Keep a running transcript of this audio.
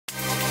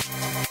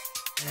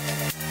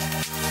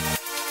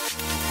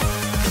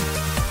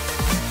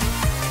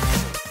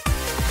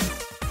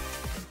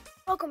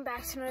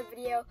back to another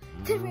video.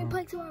 Today we're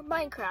playing some more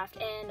Minecraft,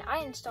 and I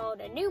installed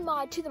a new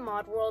mod to the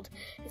mod world.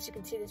 As you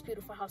can see, this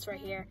beautiful house right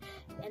here.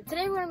 And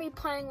today we're gonna be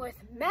playing with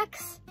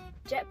Mechs,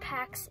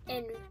 Jetpacks,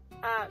 and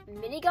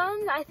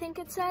miniguns, I think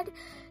it said.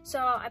 So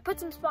I put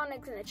some spawn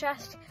eggs in the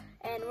chest,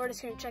 and we're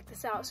just gonna check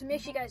this out. So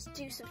make sure you guys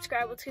do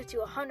subscribe. Let's get to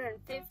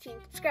 115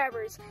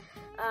 subscribers.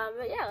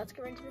 But yeah, let's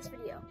get right into this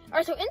video.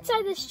 Alright, so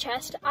inside this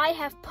chest, I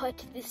have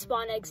put the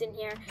spawn eggs in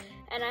here.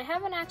 And I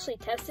haven't actually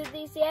tested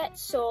these yet,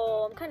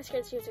 so I'm kind of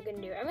scared to see what they're going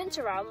to do. I'm in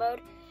survival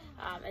mode,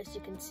 as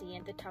you can see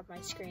at the top of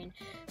my screen.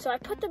 So I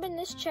put them in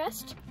this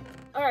chest.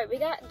 Alright, we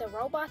got the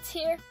robots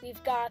here.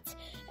 We've got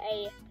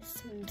a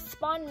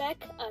spawn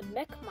mech, a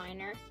mech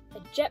miner, a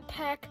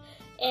jetpack,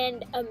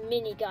 and a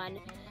minigun.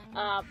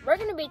 We're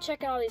going to be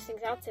checking all these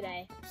things out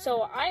today.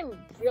 So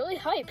I'm really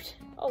hyped.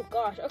 Oh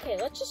gosh. Okay,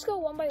 let's just go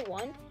one by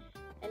one.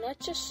 And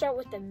let's just start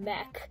with the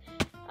mech.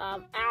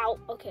 Ow.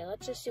 Okay,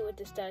 let's just see what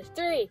this does.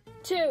 3,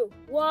 2,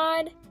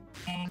 1.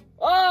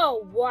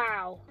 Oh,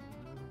 wow.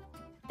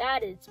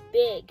 That is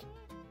big.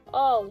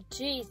 Oh,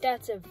 geez,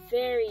 that's a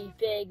very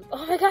big.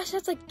 Oh my gosh,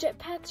 that's like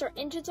jetpacks or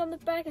engines on the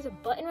back. There's a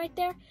button right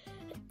there.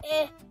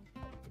 It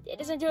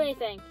doesn't do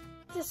anything.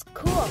 This is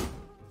cool.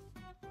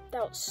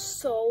 That was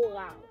so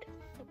loud.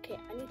 Okay,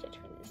 I need to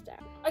turn this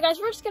down. Alright guys,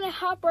 we're just gonna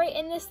hop right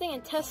in this thing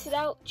and test it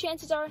out.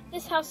 Chances are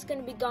this house is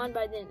gonna be gone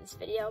by the end of this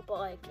video, but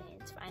like,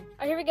 it's fine.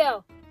 Alright, here we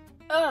go.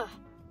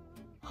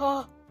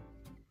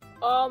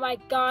 Oh my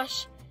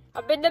gosh.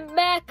 I'm in the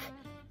mech.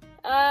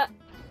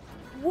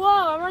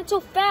 Whoa, I'm running so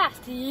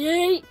fast.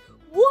 Yeet.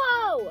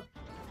 Whoa!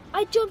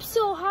 I jumped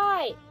so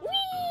high.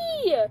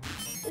 Whee!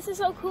 This is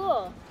so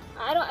cool.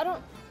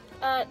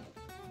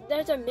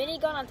 There's a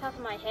minigun on top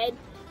of my head.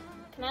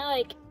 Can I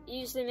like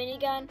use the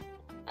minigun?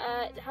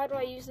 How do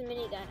I use the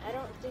minigun? I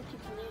don't think you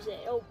can use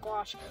it. Oh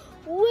gosh.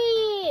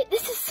 Whee!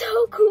 This is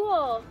so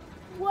cool.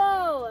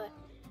 Whoa!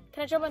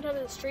 Can I jump on top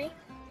of this tree?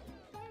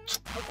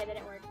 Okay, that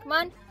didn't work. Come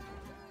on.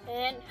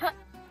 And,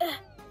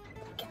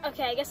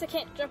 okay, I guess I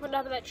can't jump on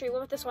top of that tree. What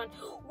about this one?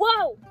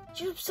 Whoa!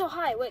 Jump so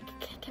high. Wait,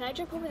 can I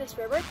jump over this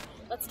river?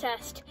 Let's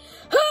test.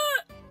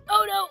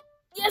 Oh no!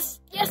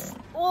 Yes, yes!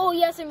 Oh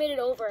yes, I made it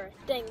over.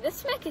 Dang,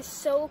 this mech is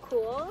so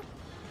cool.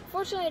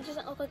 Fortunately, it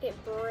doesn't look like it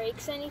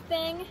breaks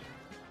anything,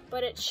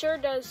 but it sure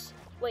does.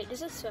 Wait,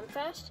 does it swim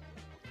fast?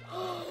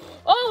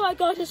 Oh my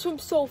gosh, it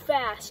swims so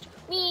fast.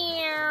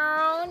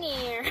 Meow,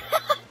 meow.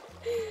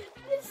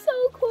 It's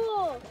so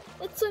cool.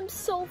 It swims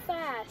so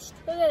fast.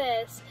 Look at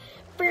this.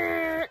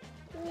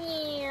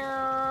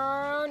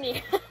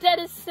 That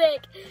is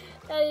sick.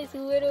 That is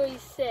literally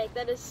sick.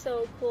 That is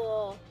so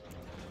cool.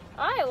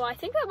 Alright, well, I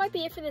think that might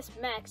be it for this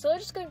mech. So we're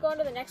just going to go on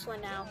to the next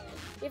one now.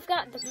 We've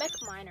got the mech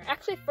miner.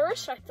 Actually,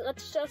 first,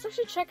 let's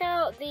actually check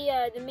out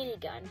the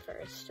minigun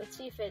first. Let's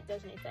see if it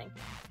does anything.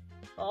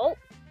 Oh.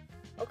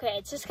 Okay,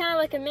 it's just kind of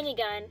like a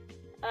minigun.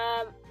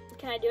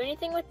 Can I do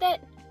anything with it?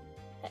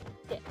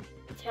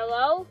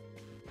 Hello?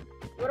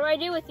 What do I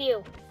do with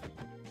you?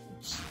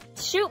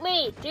 Shoot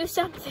me! Do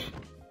something!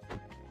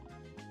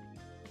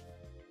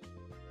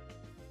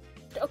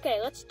 Okay,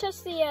 let's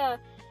test the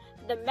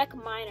mech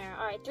miner.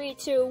 Alright, 3,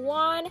 2,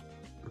 1.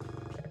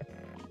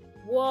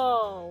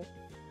 Whoa.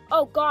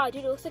 Oh god,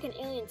 dude, it looks like an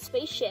alien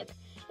spaceship.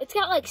 It's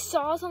got like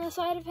saws on the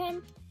side of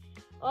him.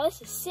 Oh,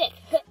 this is sick.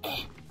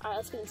 Alright,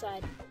 let's get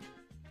inside.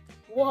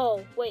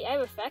 Whoa, wait, I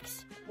have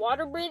effects?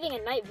 Water breathing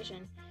and night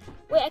vision.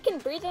 Wait, I can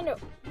breathe under.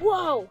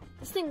 Whoa!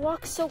 This thing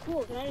walks so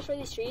cool. Can I destroy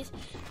these trees?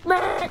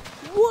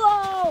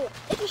 Whoa!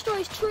 It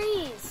destroys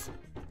trees!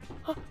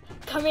 Oh,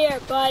 come here,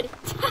 bud.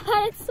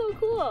 It's so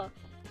cool.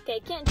 Okay,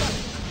 it can't jump.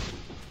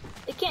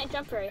 It can't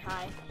jump very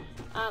high.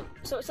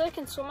 So it says it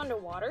can swim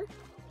underwater.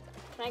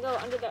 Can I go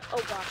under the.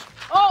 Oh gosh.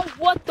 Oh,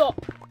 what the?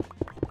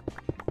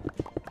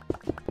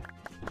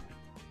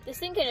 This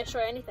thing can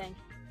destroy anything.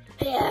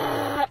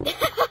 Yeah!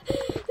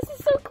 This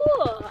is so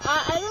cool.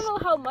 I don't know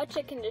how much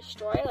it can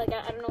destroy. Like,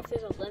 I don't know if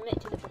there's a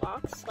limit to the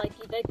blocks. Like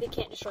they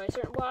can't destroy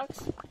certain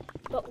blocks.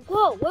 But,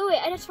 whoa, wait,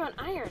 I just found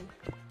iron.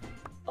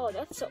 Oh,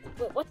 that's so,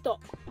 wait, what the?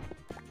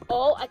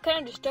 Oh, I kind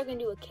of just dug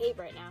into a cave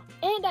right now.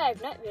 And I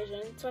have night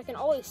vision, so I can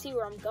always see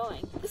where I'm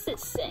going. This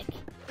is sick.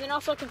 And then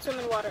also I can swim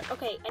in water.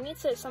 Okay, I need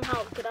to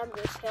somehow get out of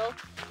this hill.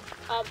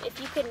 If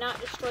you could not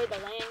destroy the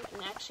land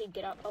and actually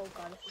get up. Oh,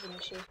 God, this is an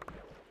issue.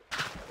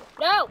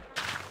 No!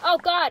 Oh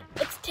god,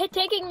 it's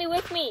taking me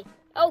with me.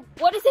 Oh,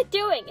 what is it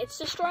doing? It's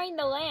destroying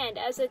the land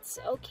as it's,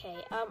 okay.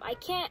 I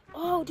can't,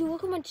 oh dude,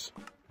 look how much,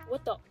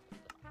 what the?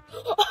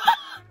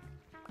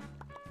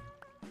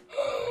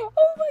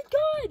 Oh my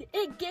god,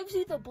 it gives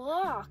you the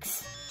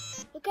blocks.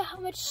 Look at how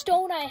much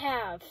stone I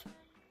have.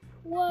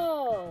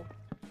 Whoa.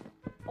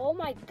 Oh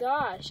my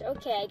gosh,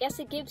 okay, I guess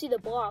it gives you the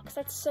blocks.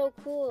 That's so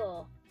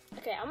cool.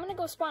 Okay, I'm gonna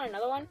go spawn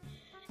another one,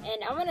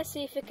 and I'm gonna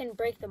see if it can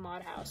break the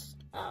mod house.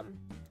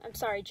 I'm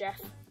sorry,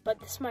 Jeff, but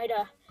this might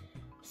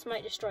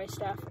destroy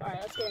stuff. Alright,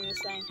 let's get in this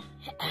thing.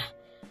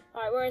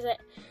 Alright, where is it?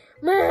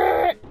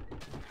 Alright,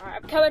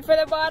 I'm coming for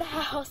the mod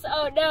house.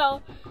 Oh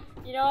no.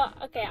 You know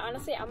what? Okay,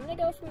 honestly, I'm gonna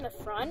go from the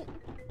front.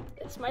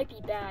 This might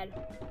be bad.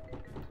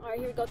 Alright,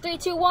 here we go. 3,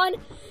 2, 1.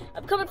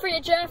 I'm coming for you,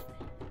 Jeff.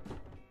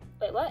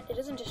 Wait, what? It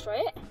doesn't destroy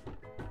it?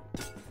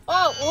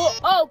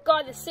 Oh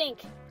god, the sink.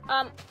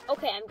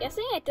 Okay, I'm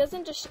guessing it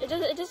doesn't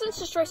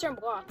destroy certain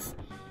blocks.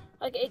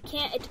 Like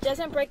it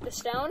doesn't break the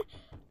stone,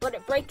 but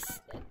it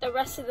breaks the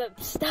rest of the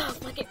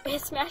stuff. Like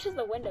it smashes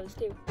the windows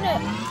too.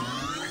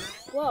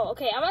 Whoa,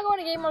 okay, I'm gonna go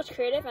into Game Mode's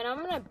Creative and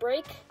I'm gonna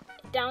break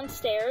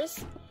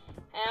downstairs.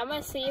 And I'm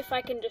gonna see if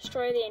I can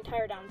destroy the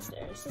entire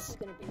downstairs. This is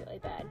gonna be really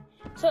bad.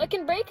 So it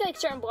can break like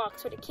certain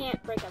blocks, but it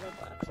can't break other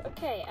blocks.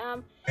 Okay,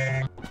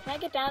 can I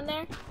get down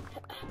there?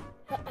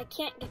 I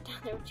can't get down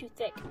there, we're too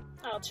thick.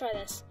 I'll try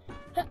this.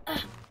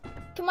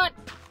 Come on.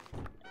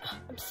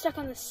 I'm stuck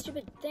on this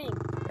stupid thing.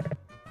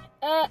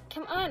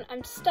 Come on,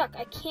 I'm stuck.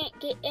 I can't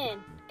get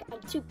in. I'm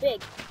too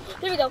big.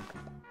 There we go.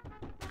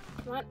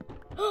 Come on.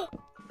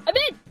 I'm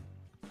in!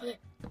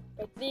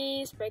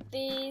 Okay. Break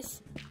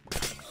these.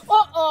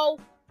 Uh-oh!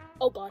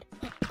 Oh god.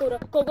 Go.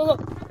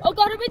 Oh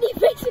god, I'm in the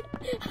basement!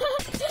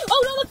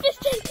 Oh no, the fish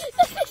tank!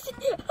 The fish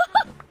tank!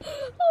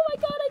 Oh my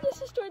god, I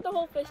just destroyed the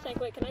whole fish tank.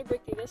 Wait, can I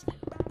break through this?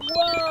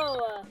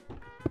 Whoa!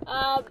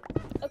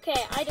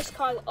 Okay, I just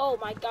caused, oh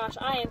my gosh,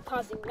 I am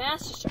causing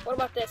mass destruction. What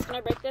about this? Can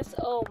I break this?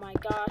 Oh my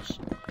gosh.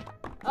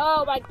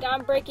 Oh my god,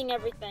 I'm breaking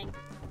everything.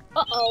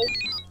 Uh-oh.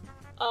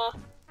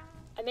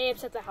 I may have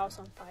set the house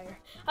on fire.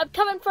 I'm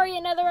coming for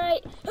you,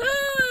 Netherite!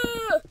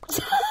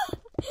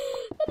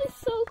 That is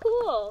so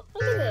cool.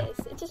 Look at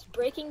this. It's just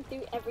breaking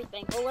through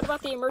everything. Oh, what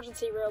about the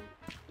emergency room?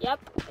 Yep,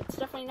 it's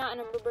definitely not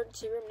an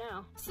emergency room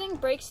now. This thing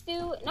breaks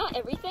through, not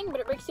everything, but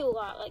it breaks through a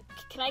lot. Like,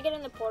 can I get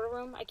in the portal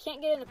room? I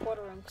can't get in the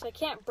portal room because I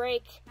can't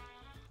break,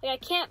 like, I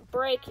can't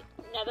break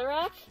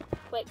netherrack.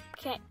 Like,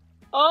 can't,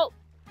 oh,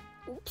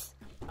 oops.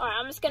 Alright,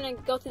 I'm just gonna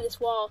go through this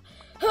wall.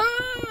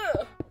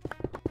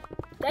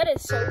 That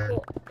is so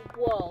cool.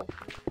 Whoa.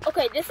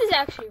 Okay, this is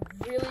actually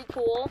really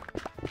cool.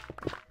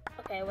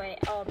 Okay, wait.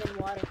 Oh, I'm in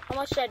water. How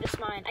much did I just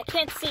mine? I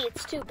can't see.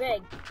 It's too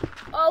big.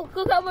 Oh,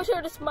 look how much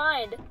I just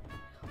mined.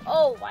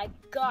 Oh my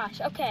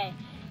gosh. Okay.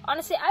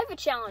 Honestly, I have a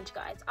challenge,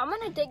 guys. I'm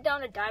going to dig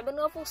down a diamond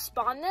level,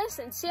 spawn this,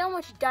 and see how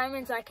much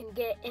diamonds I can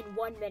get in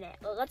 1 minute.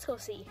 Well, let's go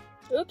see.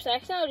 Oops, I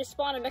accidentally just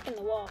spawned a mech in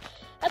the wall.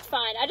 That's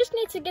fine. I just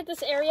need to get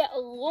this area a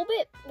little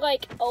bit,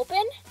 like,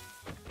 open.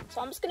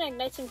 So I'm just going to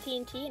ignite some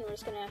TNT, and we're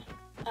just going to,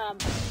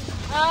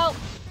 oh.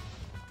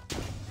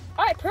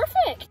 Alright,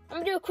 perfect. I'm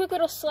going to do a quick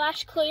little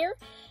slash clear.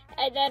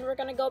 And then we're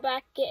gonna go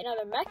back, get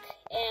another mech,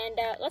 and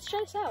let's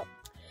try this out.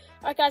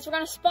 Alright guys, we're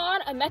gonna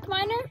spawn a mech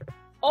miner.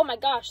 Oh my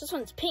gosh, this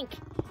one's pink.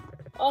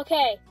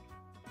 Okay.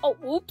 Oh,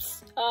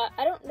 whoops.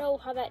 I don't know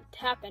how that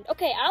happened.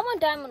 Okay, I'm on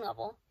diamond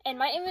level, and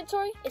my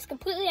inventory is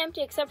completely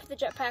empty except for the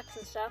jetpacks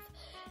and stuff.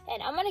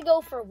 And I'm gonna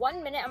go for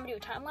 1 minute, I'm gonna do a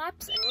time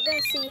lapse, and we're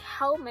gonna see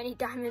how many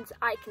diamonds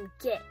I can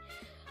get.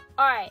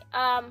 Alright,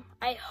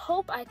 I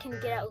hope I can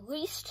get at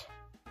least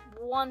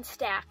 1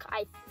 stack,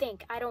 I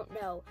think. I don't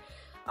know.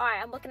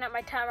 Alright, I'm looking at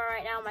my timer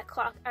right now, my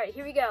clock. Alright,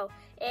 here we go.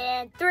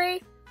 And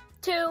 3,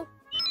 2,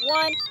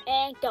 1,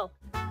 and go.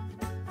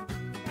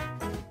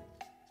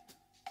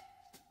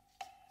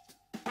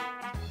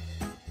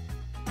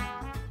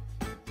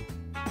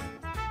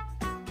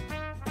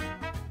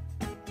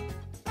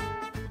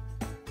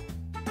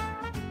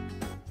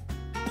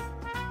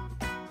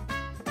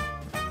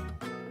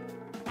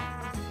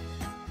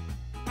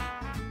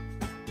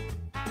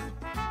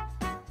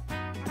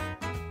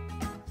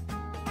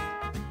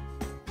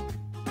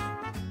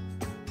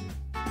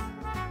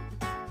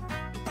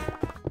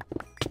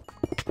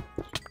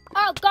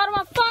 Oh god, I'm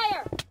on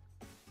fire!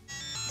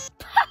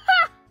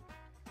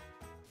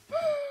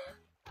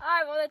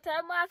 Alright, well the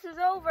time lapse is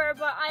over,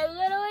 but I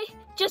literally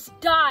just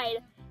died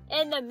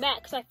in the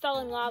Mechs. I fell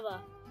in lava.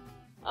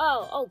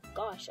 Oh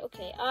gosh,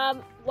 okay.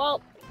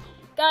 Well,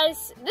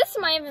 guys, this is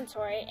my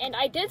inventory, and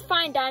I did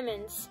find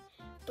diamonds,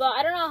 but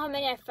I don't know how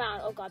many I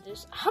found. Oh god,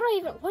 there's,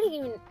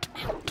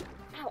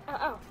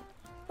 ow.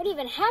 What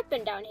even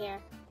happened down here?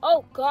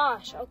 Oh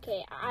gosh,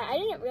 okay. I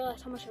didn't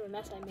realize how much of a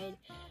mess I made.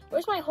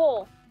 Where's my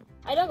hole?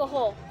 I dug a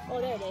hole. Oh,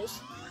 there it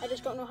is. I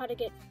just don't know how to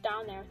get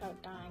down there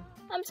without dying.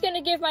 I'm just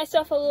gonna give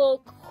myself a little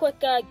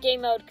quick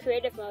game mode,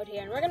 creative mode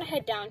here, and we're gonna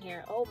head down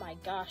here. Oh my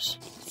gosh.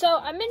 So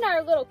I'm in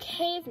our little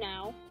cave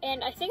now,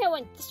 and I think I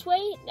went this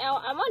way.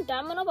 Now I'm on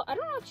diamond level. I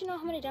don't actually know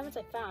how many diamonds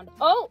I found.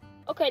 Oh,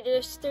 okay.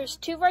 There's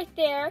 2 right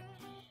there.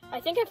 I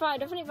think I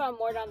definitely found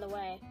more down the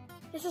way.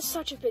 This is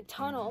such a big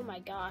tunnel. Oh my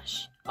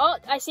gosh. Oh,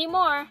 I see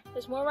more.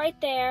 There's more right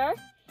there.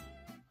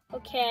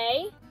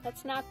 Okay,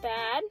 that's not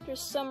bad. There's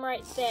some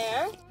right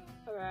there.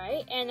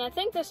 Alright, and I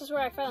think this is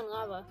where I fell in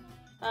lava.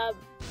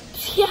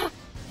 Yeah.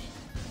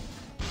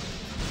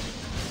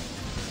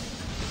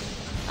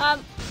 I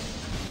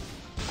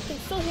can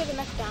still hear the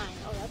mech dying.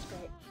 Oh, that's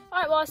great.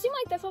 Alright, well, it seemed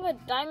like that's all the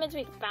diamonds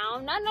we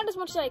found. Not as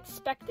much as I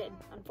expected,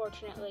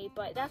 unfortunately,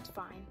 but that's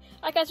fine.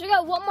 Alright, guys, we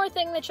got one more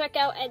thing to check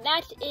out, and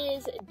that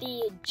is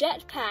the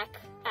jetpack,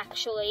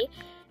 actually.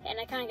 And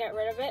I kind of got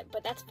rid of it,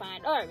 but that's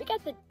fine. Alright, we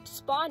got the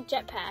spawn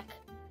jetpack.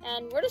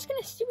 And we're just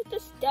gonna see what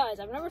this does.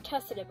 I've never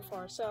tested it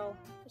before, so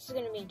this is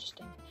gonna be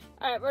interesting.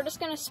 Alright, we're just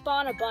gonna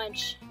spawn a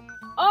bunch.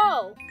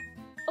 Oh!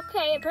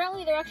 Okay,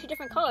 apparently they're actually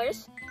different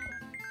colors.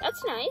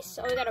 That's nice.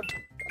 Oh, we got a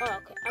Oh,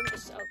 okay. I'm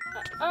just...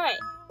 Alright.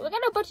 We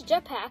got a bunch of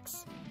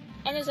jetpacks.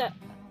 And there's a...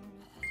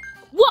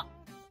 What?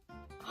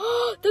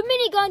 The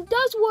minigun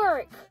does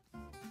work!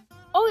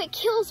 Oh, it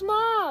kills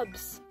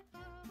mobs!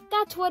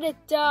 That's what it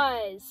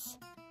does.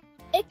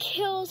 It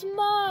kills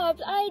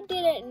mobs. I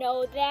didn't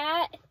know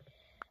that.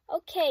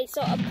 Okay,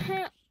 so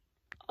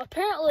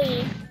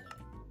apparently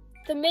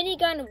the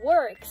minigun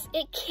works.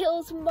 It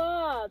kills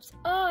mobs.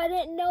 Oh, I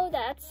didn't know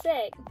that. That's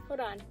sick. Hold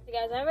on. You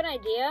guys, I have an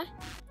idea.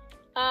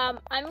 I'm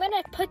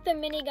gonna put the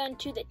minigun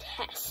to the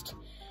test.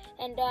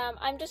 And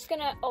I'm just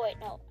gonna, oh wait,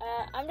 no.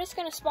 I'm just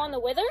gonna spawn the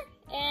Wither,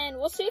 and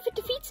we'll see if it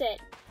defeats it.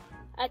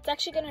 It's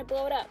actually gonna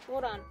blow it up.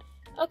 Hold on.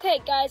 Okay,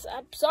 guys,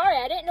 I'm sorry.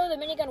 I didn't know the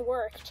minigun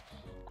worked.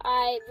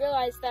 I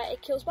realized that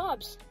it kills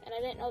mobs, and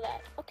I didn't know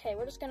that. Okay,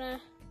 we're just gonna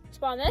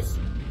spawn this.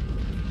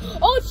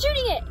 Oh, it's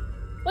shooting it!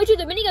 Wait, dude,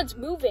 the minigun's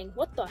moving.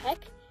 What the heck?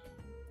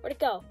 Where'd it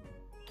go?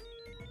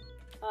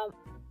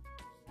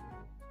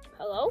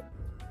 Hello?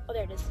 Oh,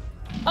 there it is.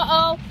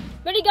 Uh-oh!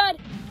 Minigun!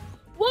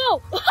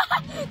 Whoa!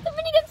 The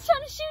minigun's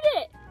trying to shoot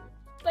it!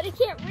 But it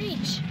can't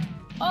reach.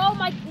 Oh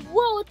my,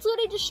 whoa, it's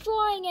literally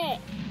destroying it.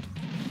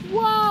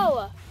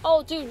 Whoa!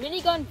 Oh, dude,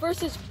 minigun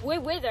versus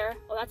Wither.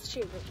 Oh, that's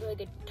actually a really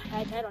good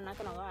title, I'm not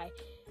gonna lie.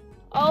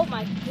 Oh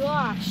my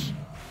gosh.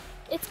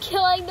 It's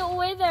killing the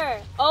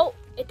Wither. Oh,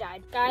 it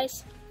died.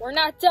 Guys, we're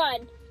not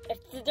done.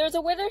 If there's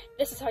a Wither,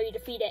 this is how you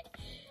defeat it.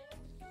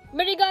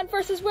 Minigun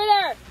versus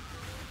Wither.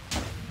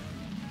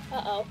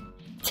 Uh-oh.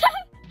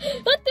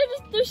 Look,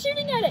 they're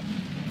shooting at it.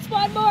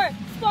 Spawn more,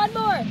 spawn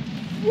more.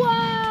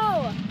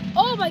 Wow.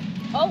 Oh my,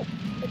 oh,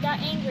 it got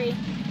angry.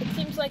 It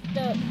seems like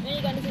the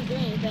minigun isn't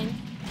doing anything.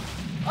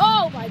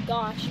 Oh my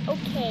gosh.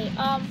 Okay,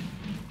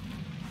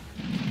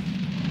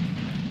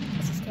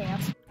 this is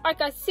chaos. Alright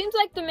guys, seems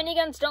like the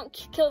miniguns don't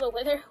kill the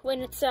Wither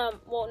when it's,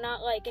 well,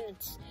 not like in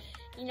its,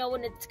 you know,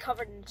 when it's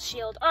covered in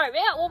shield. Alright, we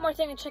got one more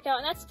thing to check out,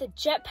 and that's the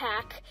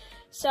jetpack.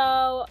 So,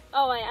 oh,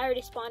 I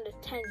already spawned a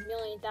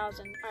 10,000,000.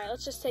 Alright,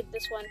 let's just take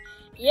this one.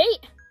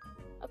 Yeet!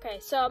 Okay,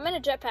 so I'm in a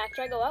jetpack.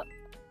 Should I go up?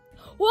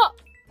 Whoa!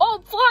 Oh,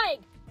 I'm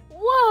flying!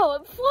 Whoa,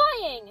 I'm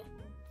flying!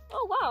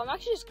 Oh, wow, I'm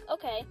actually just,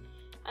 okay.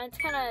 And it's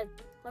kind of,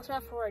 what's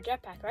enough for a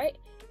jetpack, right?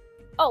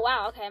 Oh,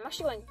 wow, okay, I'm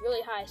actually going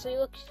really high. So you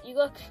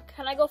look,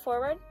 can I go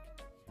forward?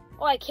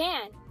 Oh, I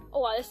can. Oh,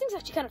 wow, this thing's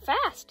actually kind of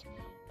fast.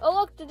 Oh,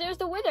 look, there's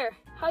the Wither.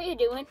 How you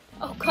doing?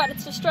 Oh, God,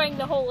 it's destroying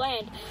the whole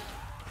land.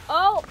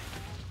 Oh!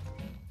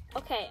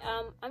 Okay,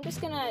 I'm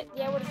just gonna,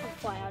 yeah, we're just gonna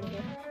fly out of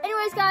here.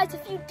 Anyways, guys,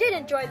 if you did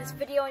enjoy this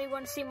video and you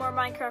want to see more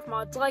Minecraft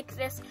mods like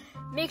this,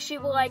 make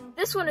sure you like.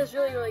 This one is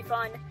really, really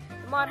fun.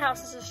 The mod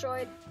house is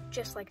destroyed,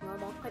 just like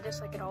normal, just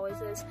like it always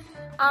is.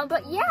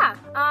 But yeah,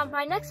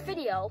 my next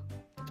video,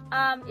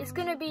 is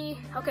gonna be,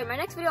 okay, my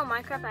next video on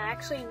Minecraft, I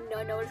actually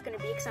know what it's gonna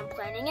be because I'm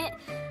planning it.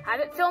 I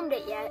haven't filmed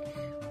it yet,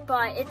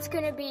 but it's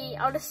gonna be,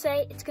 I'll just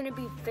say, it's gonna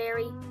be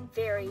very,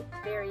 very,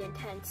 very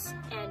intense,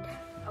 and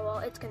well,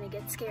 it's gonna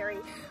get scary.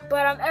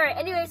 But alright,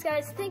 anyways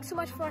guys, thanks so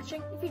much for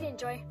watching. If you did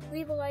enjoy,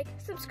 leave a like,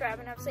 subscribe,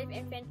 and have a safe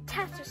and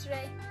fantastic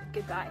day.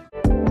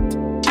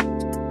 Goodbye.